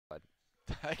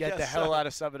get the hell out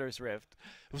of Summoner's Rift.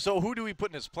 So who do we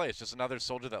put in his place? Just another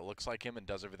soldier that looks like him and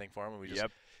does everything for him? And we just,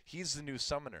 he's the new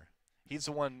summoner. He's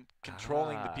the one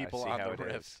controlling the people on the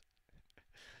Rift.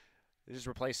 They just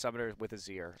replace Summoner with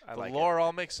Azir. The lore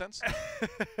all makes sense.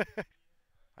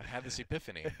 I had this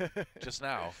epiphany just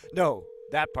now. No,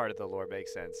 that part of the lore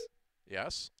makes sense.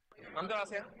 Yes.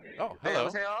 Oh, hello.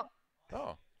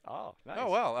 Oh. Oh, nice. Oh,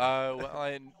 well.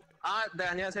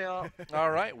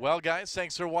 All right. Well, guys,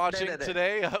 thanks for watching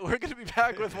today. We're going to be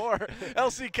back with more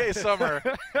LCK Summer.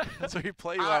 That's where we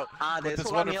play you out with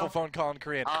this wonderful phone call in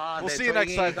Korean. We'll see you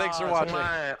next time. Thanks for watching.